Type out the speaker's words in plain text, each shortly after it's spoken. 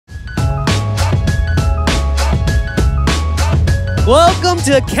Welcome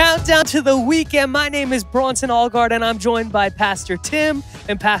to Countdown to the Weekend. My name is Bronson Allgard, and I'm joined by Pastor Tim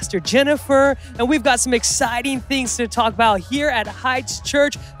and Pastor Jennifer. And we've got some exciting things to talk about here at Heights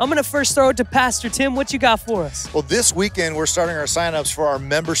Church. I'm going to first throw it to Pastor Tim. What you got for us? Well, this weekend, we're starting our signups for our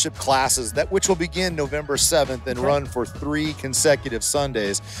membership classes, which will begin November 7th and run for 3 consecutive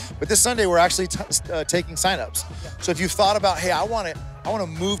Sundays. But this Sunday, we're actually taking signups. So if you've thought about, hey, I want to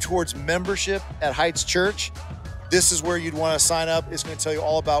move towards membership at Heights Church, this is where you'd want to sign up. It's going to tell you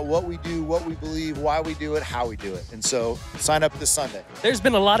all about what we do, what we believe, why we do it, how we do it. And so sign up this Sunday. There's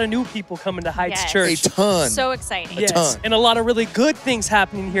been a lot of new people coming to Heights Church. A ton. So exciting. Yes, a ton. And a lot of really good things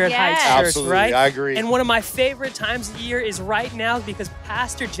happening here at Heights Church, Absolutely, right? I agree. And one of my favorite times of the year is right now because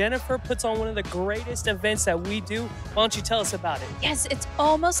Pastor Jennifer puts on one of the greatest events that we do. Why don't you tell us about it? Yes, it's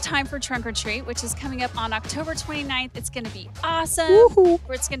almost time for Trunk or Treat, which is coming up on October 29th. It's going to be awesome. Woohoo.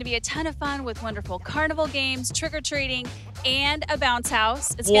 It's going to be a ton of fun with wonderful carnival games, trick-or-treating, and a bounce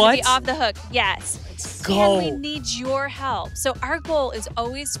house. It's going to be off the hook. Yes. Let's go. And we need your help. So our goal is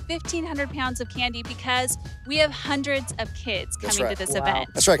always 1,500 pounds of candy because we have hundreds of kids coming to this event.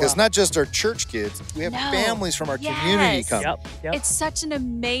 That's right, because it's not just our church kids. We have families from our community coming. Yep. It's such an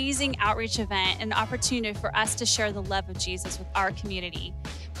amazing outreach event, an opportunity for us to share the love of Jesus with our community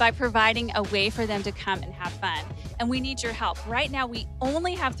by providing a way for them to come and have fun. And we need your help. Right now, we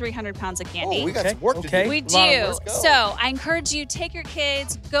only have 300 pounds of candy. Oh, we got some work to do. We do. So I encourage you, take your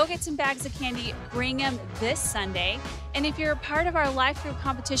kids, go get some bags of candy, bring them this Sunday. And if you're a part of our life group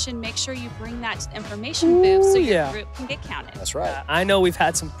competition, make sure you bring that to the information booth so your group can get counted. That's right. I know we've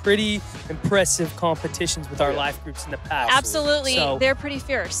had some pretty impressive competitions with our life groups in the past. Absolutely. So, they're pretty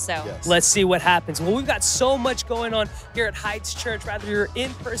fierce. So let's see what happens. Well, we've got so much going on here at Heights Church, whether you're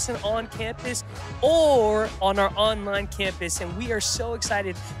in person on campus or on our online campus. And we are so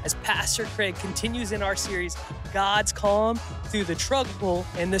excited as Pastor Craig continues in our series, God's Calm Through the Trouble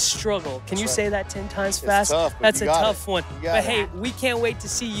and the Struggle. Can you say that 10 times fast? Tough, That's a tough one. But hey, we can't wait to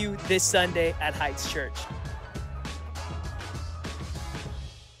see you this Sunday at Heights Church.